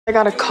I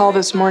got a call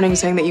this morning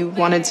saying that you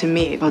wanted to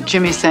meet. Well,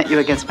 Jimmy sent you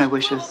against my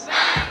wishes.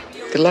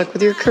 Good luck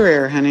with your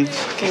career, honey.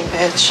 Fucking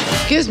bitch.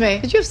 Excuse me,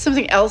 did you have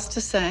something else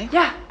to say?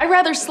 Yeah, I'd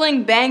rather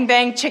sling bang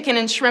bang chicken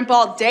and shrimp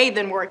all day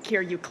than work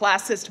here, you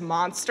classist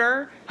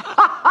monster.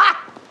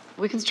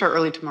 We can start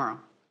early tomorrow.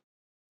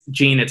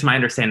 Jean, it's my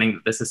understanding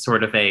that this is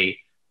sort of a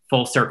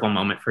full circle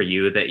moment for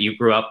you, that you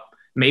grew up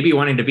maybe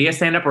wanting to be a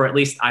stand-up or at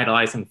least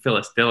idolizing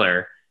Phyllis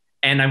Diller.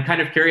 And I'm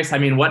kind of curious, I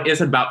mean, what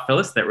is it about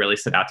Phyllis that really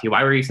stood out to you?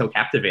 Why were you so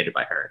captivated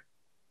by her?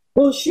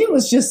 Well, she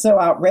was just so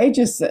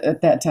outrageous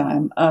at that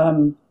time.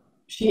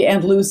 She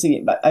and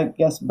Lucy, I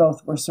guess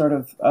both were sort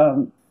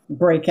of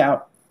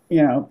breakout,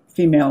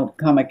 female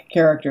comic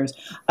characters.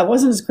 I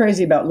wasn't as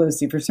crazy about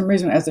Lucy. For some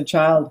reason, as a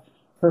child,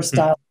 her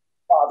style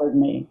bothered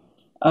me.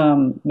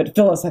 But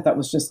Phyllis, I thought,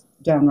 was just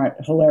downright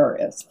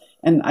hilarious.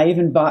 And I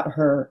even bought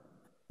her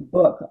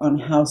book on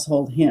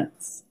household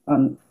hints.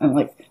 On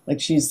like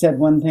she said,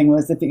 one thing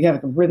was, if you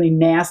have a really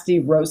nasty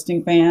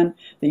roasting pan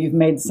that you've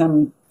made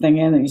something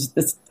in, and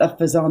this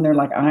stuff is on there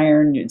like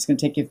iron, it's going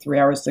to take you 3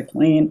 hours to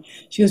clean.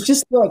 She goes,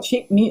 just throw a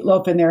cheap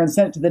meatloaf in there and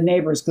send it to the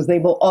neighbors because they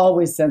will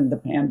always send the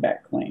pan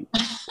back clean.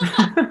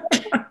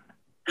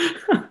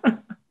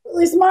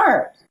 Really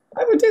smart.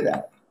 I would do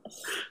that.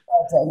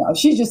 No,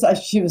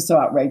 she was so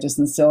outrageous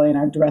and silly, and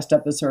I dressed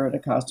up as her at a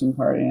costume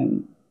party,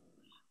 and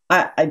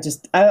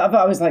I've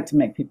always liked to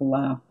make people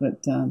laugh,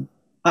 but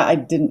I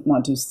didn't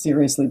want to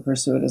seriously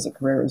pursue it as a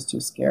career. It was too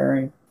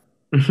scary.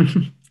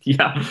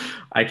 Yeah,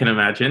 I can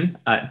imagine.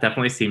 It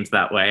definitely seems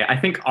that way. I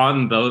think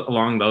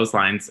along those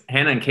lines,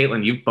 Hannah and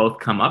Kaitlin, you've both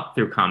come up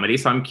through comedy.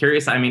 So I'm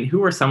curious, I mean, who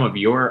were some of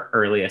your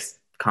earliest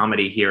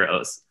comedy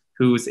heroes?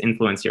 Who's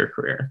influenced your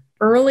career?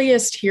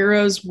 Earliest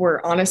heroes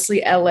were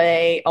honestly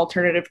LA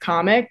alternative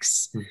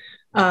comics.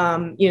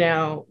 Like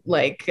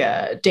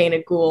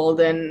Dana Gould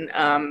and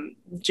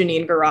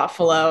Janine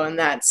Garofalo and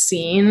that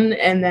scene.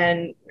 And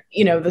then,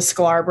 the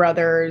Sklar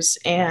brothers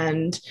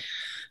and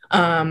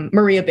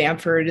Maria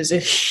Bamford is a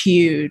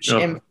huge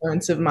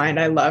influence of mine.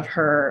 I love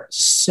her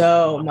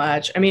so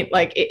much. I mean,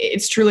 like,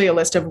 it's truly a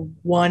list of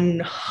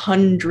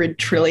 100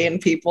 trillion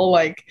people.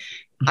 Like,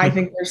 I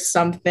think there's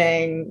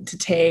something to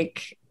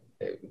take,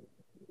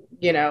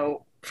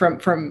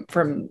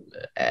 from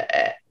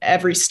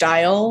every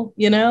style,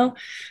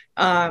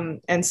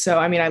 and so,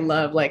 I mean, I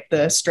love like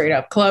the straight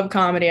up club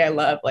comedy. I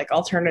love like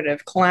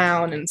alternative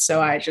clown. And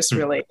so I just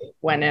really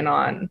went in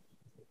on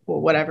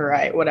whatever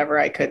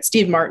I could.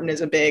 Steve Martin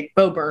is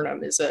Bo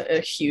Burnham is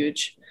a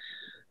huge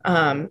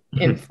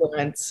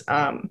influence.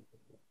 The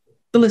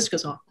list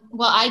goes on.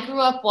 Well, I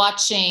grew up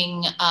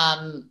watching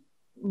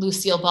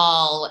Lucille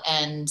Ball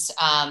and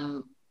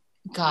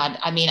God,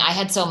 I mean, I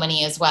had so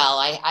many as well.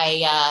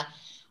 I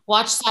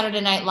watched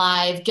Saturday Night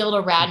Live.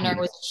 Gilda Radner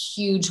was a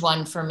huge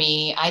one for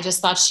me. I just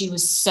thought she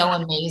was so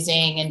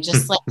amazing. And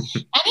just like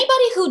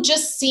anybody who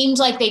just seemed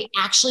like they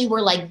actually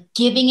were like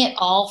giving it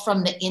all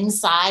from the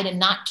inside and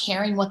not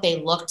caring what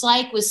they looked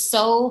like was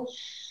so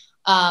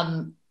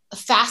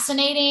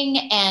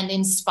fascinating and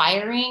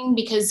inspiring,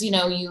 because,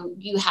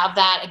 you have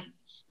that,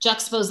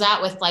 juxtapose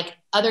that with like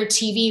other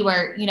TV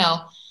where,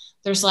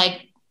 there's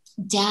like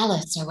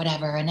Dallas or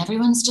whatever, and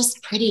everyone's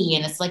just pretty,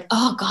 and it's like,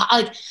 oh God,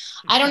 like,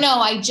 I don't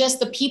know.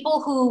 The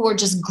people who were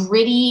just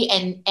gritty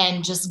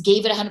and just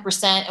gave it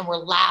 100% and were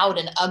loud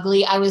and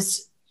ugly. It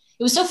was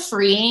so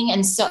freeing.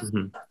 And so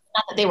not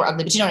that they were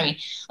ugly, but you know what I mean?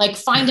 Like,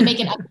 fine to make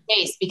an ugly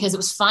face because it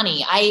was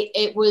funny.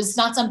 It was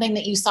not something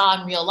that you saw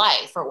in real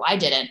life, or I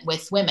didn't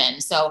with women.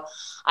 So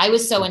I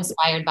was so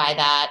inspired by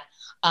that.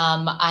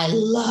 I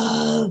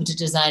loved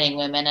designing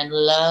women and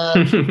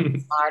loved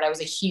art. I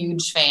was a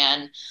huge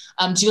fan.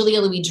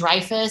 Julia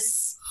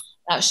Louis-Dreyfus,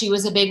 she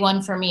was a big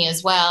one for me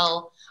as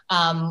well.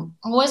 I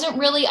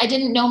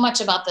didn't know much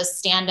about the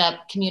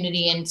stand-up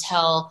community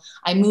until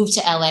I moved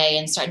to LA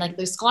and started, like,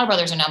 the Sklar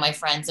brothers are now my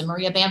friends, and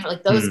Maria Bamford,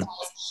 like those guys.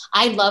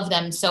 I love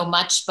them so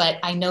much, but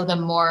I know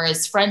them more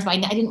as friends. But I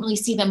didn't really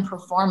see them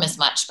perform as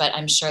much, but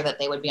I'm sure that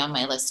they would be on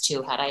my list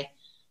too, had I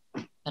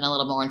been a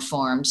little more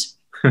informed.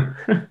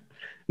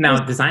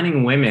 Now,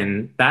 designing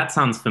women, that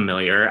sounds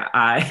familiar.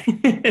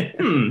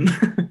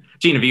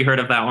 Jean, have you heard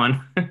of that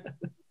one?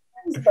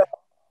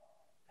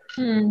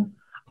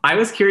 I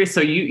was curious. So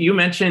you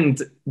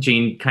mentioned,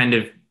 Jean, kind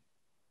of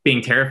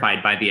being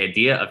terrified by the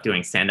idea of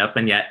doing stand-up.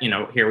 And yet,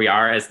 here we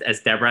are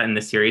as Deborah in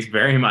the series,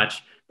 very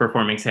much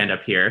performing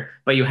stand-up here.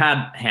 But you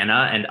had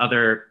Hannah and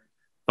other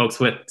folks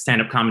with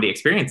stand-up comedy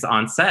experience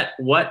on set.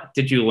 What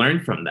did you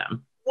learn from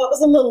them? Well, it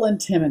was a little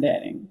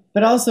intimidating,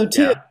 but also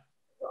too,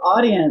 the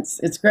audience,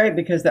 it's great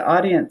because the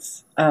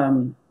audience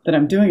that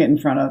I'm doing it in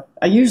front of,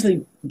 I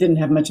usually didn't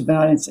have much of an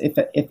audience,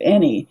 if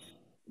any,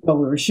 while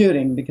we were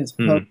shooting, because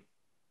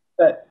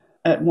but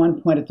at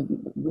one point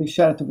we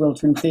shot at the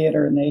Wiltern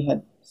Theater, and they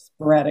had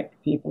sporadic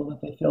people that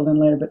they filled in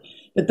later,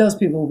 but those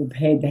people were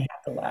paid to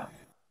have to laugh.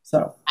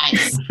 So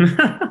nice.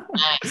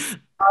 Nice.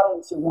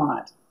 Audience you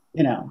want,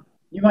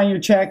 you want your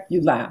check,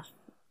 you laugh.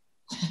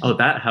 Oh,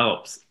 that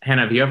helps.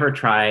 Hannah, have you ever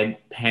tried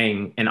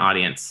paying an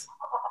audience?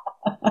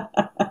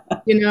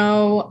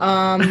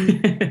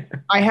 I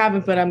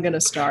haven't, but I'm going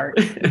to start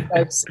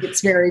because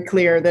it's very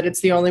clear that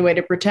it's the only way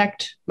to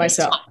protect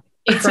myself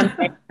from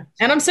pain.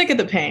 And I'm sick of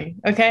the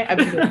pain. Okay. I've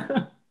been doing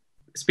it.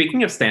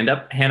 Speaking of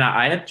stand-up, Hannah,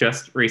 I had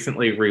just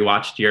recently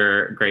rewatched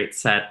your great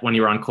set when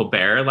you were on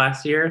Colbert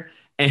last year.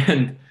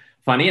 And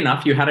funny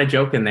enough, you had a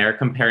joke in there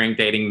comparing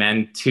dating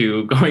men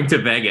to going to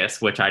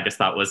Vegas, which I just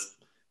thought was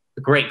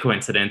a great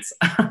coincidence.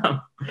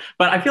 But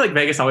I feel like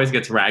Vegas always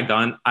gets ragged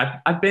on.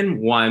 I've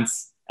been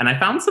once, and I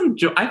found some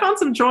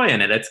joy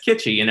in it. It's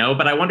kitschy,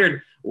 but I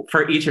wondered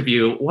for each of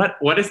you,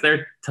 what is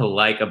there to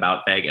like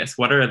about Vegas?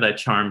 What are the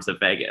charms of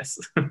Vegas?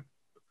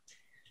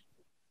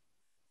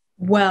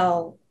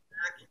 Well,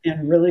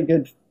 and really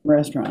good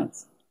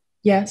restaurants.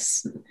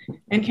 Yes.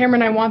 And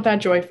Cameron, I want that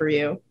joy for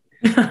you.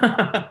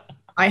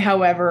 I,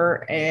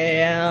 however,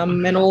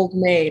 am an old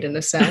maid in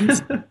a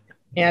sense.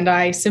 And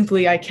I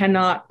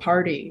cannot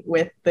party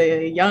with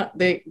the young,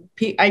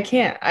 I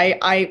can't.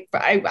 I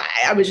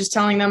was just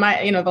telling them,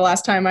 the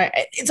last time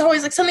it's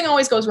always like something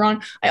always goes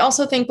wrong. I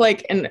also think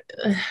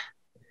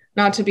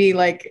not to be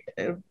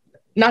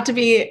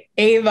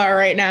Ava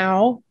right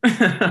now,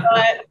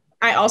 but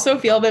I also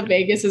feel that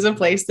Vegas is a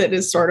place that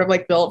is sort of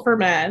like built for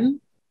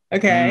men.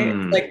 Okay.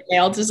 Like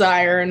male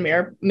desire and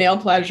male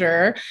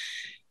pleasure.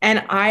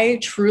 And I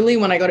truly,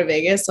 when I go to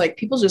Vegas, like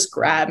people just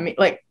grab me,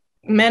 like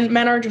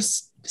men are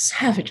just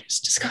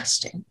savages,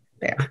 disgusting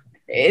there.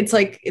 It's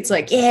like,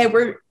 yeah,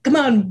 come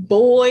on,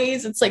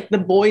 boys. It's like the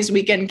boys'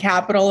 weekend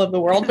capital of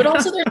the world, but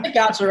also there's like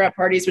bachelorette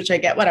parties, which I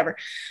get, whatever.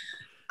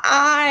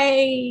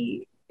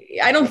 I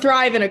don't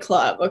thrive in a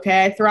club.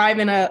 Okay. I thrive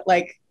in a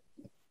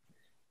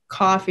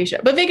coffee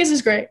shop, but Vegas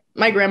is great.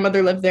 My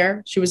grandmother lived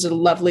there. She was a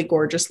lovely,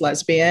 gorgeous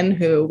lesbian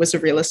who was a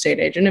real estate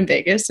agent in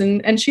Vegas,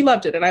 and she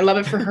loved it. And I love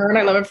it for her, and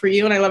I love it for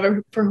you, and I love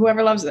it for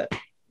whoever loves it.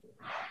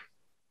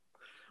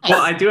 Well,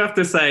 I do have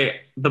to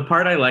say, the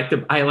part I liked,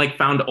 I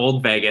found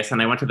old Vegas,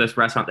 and I went to this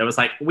restaurant that was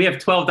like, we have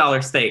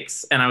 $12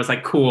 steaks, and I was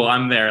like, cool,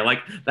 I'm there. Like,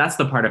 that's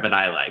the part of it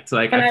I liked.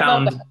 Like, I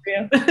found. Love that for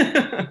you.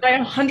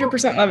 I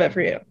 100% love it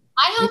for you.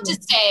 I have to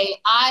say,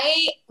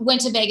 I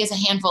went to Vegas a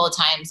handful of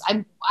times.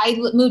 I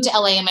moved to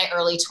LA in my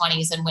early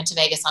 20s and went to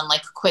Vegas on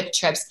quick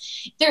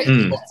trips. It's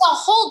a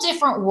whole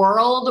different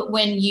world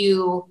when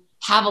you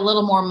have a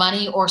little more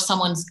money or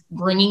someone's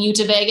bringing you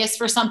to Vegas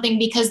for something,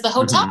 because the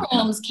hotel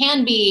rooms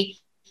can be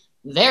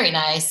very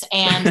nice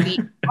and the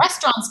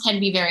restaurants can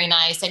be very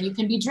nice, and you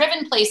can be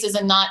driven places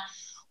and not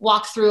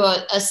walk through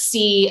a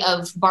sea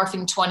of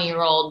barfing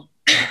 20-year-old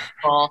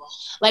people.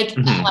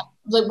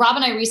 Rob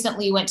and I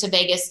recently went to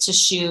Vegas to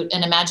shoot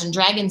an Imagine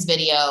Dragons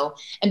video.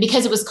 And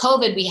because it was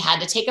COVID, we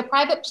had to take a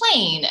private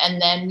plane. And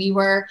then we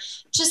were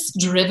just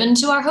driven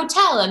to our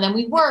hotel, and then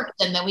we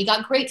worked, and then we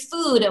got great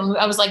food. And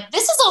I was like,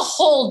 this is a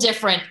whole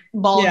different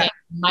ballgame.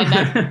 My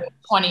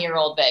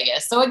 20-year-old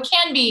Vegas. So it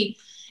can be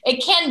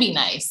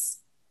nice.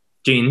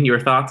 Jean, your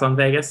thoughts on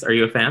Vegas? Are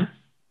you a fan?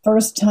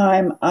 First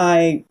time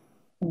I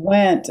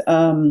went,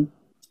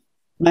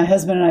 my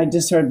husband and I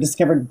just sort of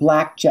discovered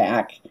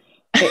blackjack.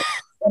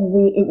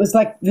 It was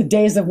like the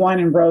days of wine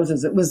and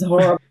roses. It was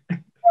horrible.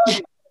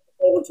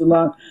 Too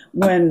long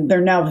when they're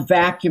now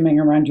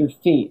vacuuming around your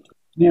feet.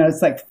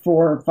 It's like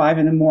 4 or 5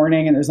 in the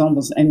morning, and there's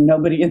almost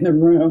nobody in the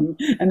room,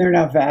 and they're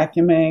now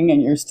vacuuming,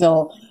 and you're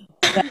still.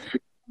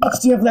 How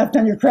much do you have left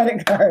on your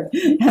credit card?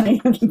 Honey,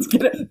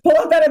 pull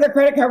out that other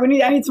credit card.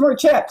 I need some more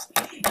chips.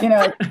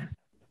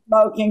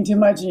 Smoking too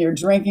much and you're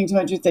drinking too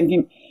much. You're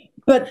thinking,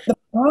 but the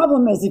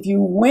problem is if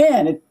you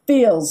win, it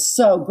feels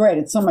so great.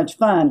 It's so much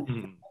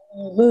fun.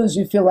 When you lose,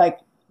 you feel like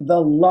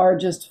the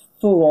largest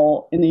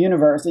fool in the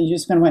universe, and you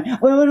just kind of went,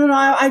 "Wait, no,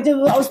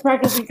 I was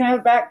practicing. Can I have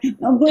it back?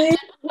 No, please,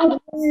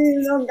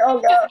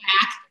 go."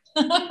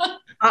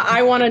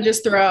 I want to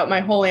just throw out my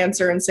whole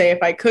answer and say,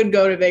 if I could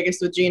go to Vegas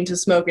with Jean to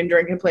smoke and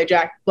drink and play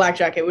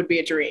blackjack, it would be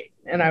a dream.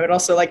 And I would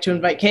also like to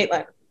invite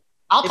Kaitlin.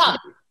 I'll come.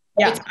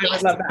 Yeah, I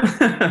would love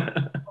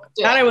that.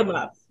 That I would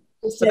love.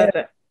 So that's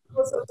it.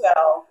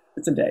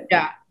 It's a date.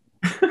 Yeah.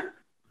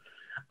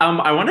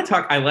 I want to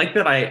talk. I like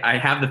that I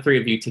have the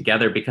three of you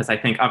together, because I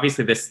think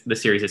obviously the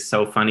series is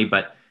so funny,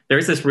 but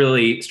there's this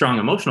really strong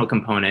emotional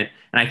component.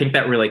 And I think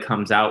that really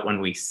comes out when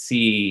we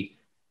see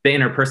the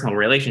interpersonal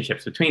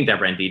relationships between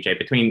Deborah and DJ,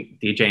 between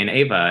DJ and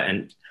Ava.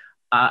 And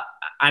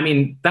I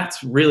mean,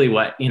 that's really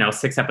what,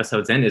 6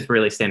 episodes in is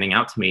really standing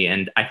out to me.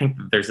 And I think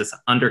that there's this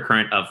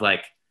undercurrent of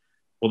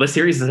this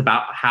series is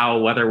about how,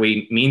 whether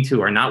we mean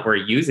to or not, we're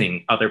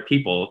using other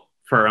people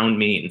for our own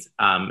means.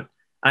 I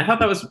thought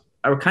that was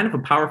a kind of a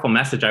powerful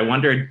message. I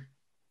wondered,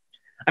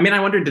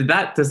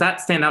 does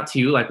that stand out to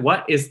you? Like,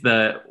 what is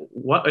the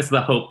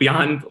hope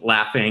beyond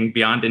laughing,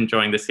 beyond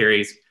enjoying the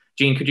series?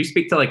 Jean, could you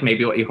speak to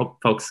maybe what you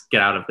hope folks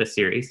get out of this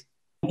series?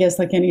 I guess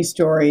like any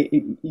story,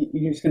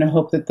 you're just going to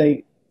hope that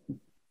they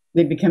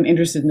become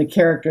interested in the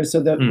characters,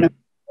 so that no matter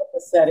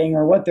the setting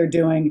or what they're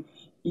doing,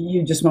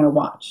 you just want to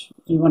watch.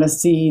 You want to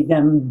see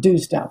them do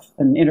stuff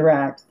and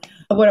interact.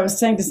 What I was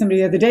saying to somebody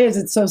the other day is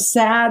it's so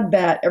sad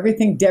that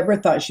everything Deborah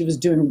thought she was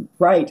doing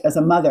right as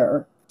a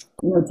mother,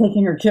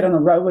 taking her kid on the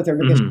road with her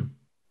because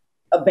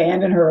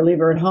abandon her or leave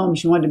her at home.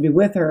 She wanted to be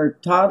with her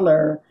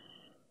toddler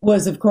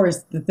was, of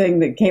course, the thing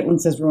that Kaitlin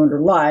says ruined her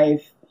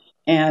life.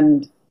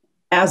 And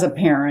as a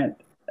parent,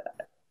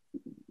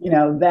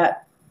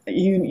 that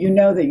you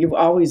know that you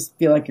always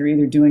feel like you're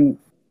either doing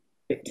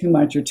too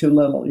much or too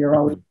little. You're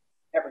always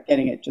never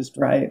getting it just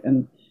right.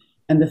 And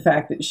the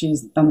fact that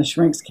she's on the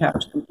shrink's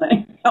couch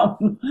complaining about,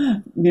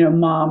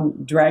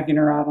 mom dragging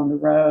her out on the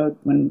road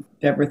when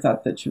Deborah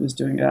thought that she was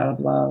doing it out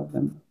of love.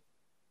 And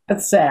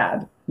that's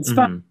sad. It's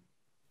fun.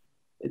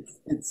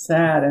 It's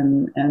sad.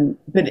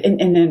 But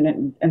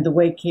the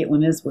way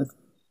Kaitlin is with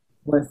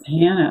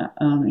Hannah,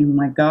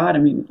 my God,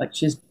 like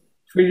she's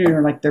treating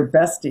her like they're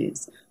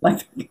besties,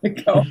 like they're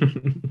going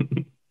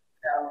to go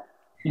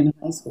in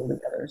high school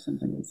together or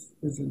something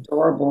is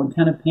adorable and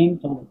kind of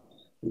painful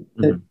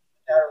that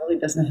Dara really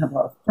doesn't have a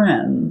lot of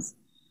friends.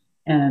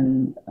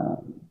 And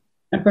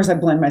of course I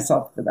blame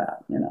myself for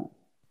that,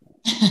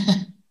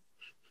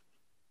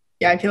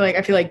 Yeah, I feel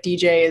like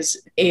DJ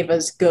is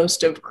Ava's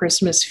ghost of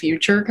Christmas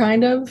future,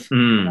 kind of.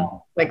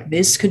 Like,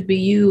 this could be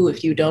you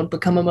if you don't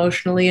become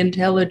emotionally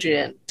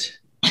intelligent.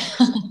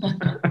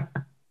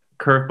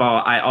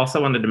 Curveball. I also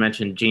wanted to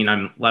mention, Jean,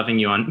 I'm loving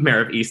you on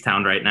Mayor of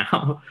Easttown right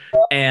now.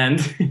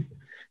 And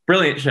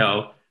brilliant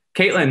show.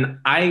 Kaitlin,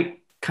 I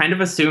kind of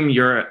assume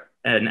you're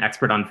an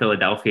expert on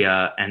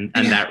Philadelphia and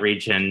that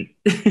region.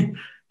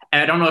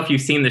 I don't know if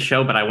you've seen the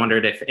show, but I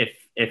wondered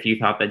if you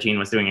thought that Jean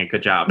was doing a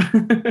good job.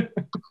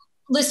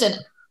 Listen,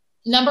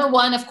 number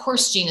one, of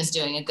course, Jean is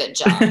doing a good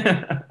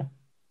job.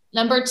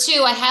 Number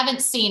two, I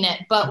haven't seen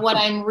it, but what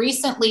I'm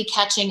recently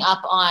catching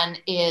up on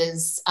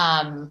is,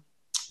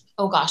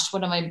 oh gosh, why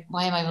am I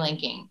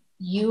blanking?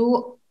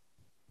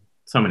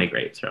 So many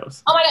great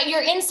shows. Oh my God,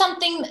 you're in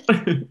something.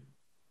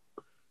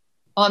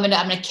 I'm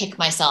gonna kick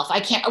myself. I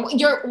can't.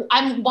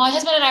 My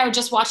husband and I were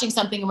just watching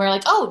something, and we were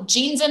like, "Oh,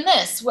 Jean's in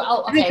this."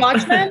 Well, okay.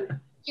 Watchmen?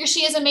 Here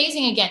she is,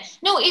 amazing again.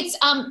 No, it's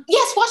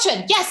yes,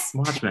 Watchmen. Yes,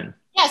 Watchmen.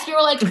 Yes, we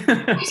were like,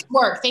 "Nice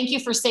work. Thank you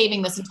for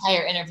saving this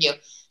entire interview."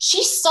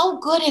 She's so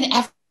good in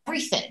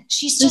everything.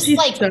 She's so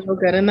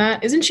good in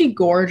that. Isn't she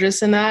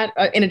gorgeous in that?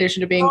 In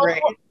addition to being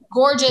great.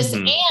 Gorgeous.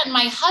 And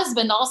my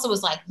husband also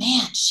was like,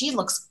 "Man, she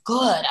looks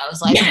good." I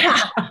was like,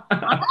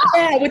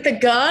 yeah, with the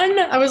gun.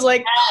 I was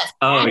like, yes,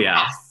 oh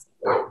yeah.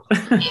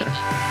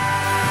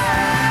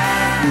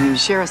 When you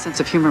share a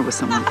sense of humor with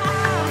someone,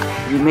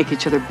 you make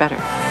each other better.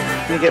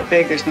 When you get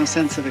big, there's no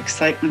sense of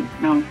excitement,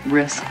 no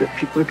risk that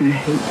people are going to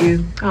hate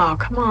you. Oh,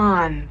 come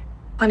on.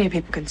 Plenty of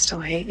people can still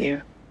hate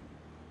you.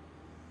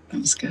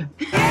 That was good.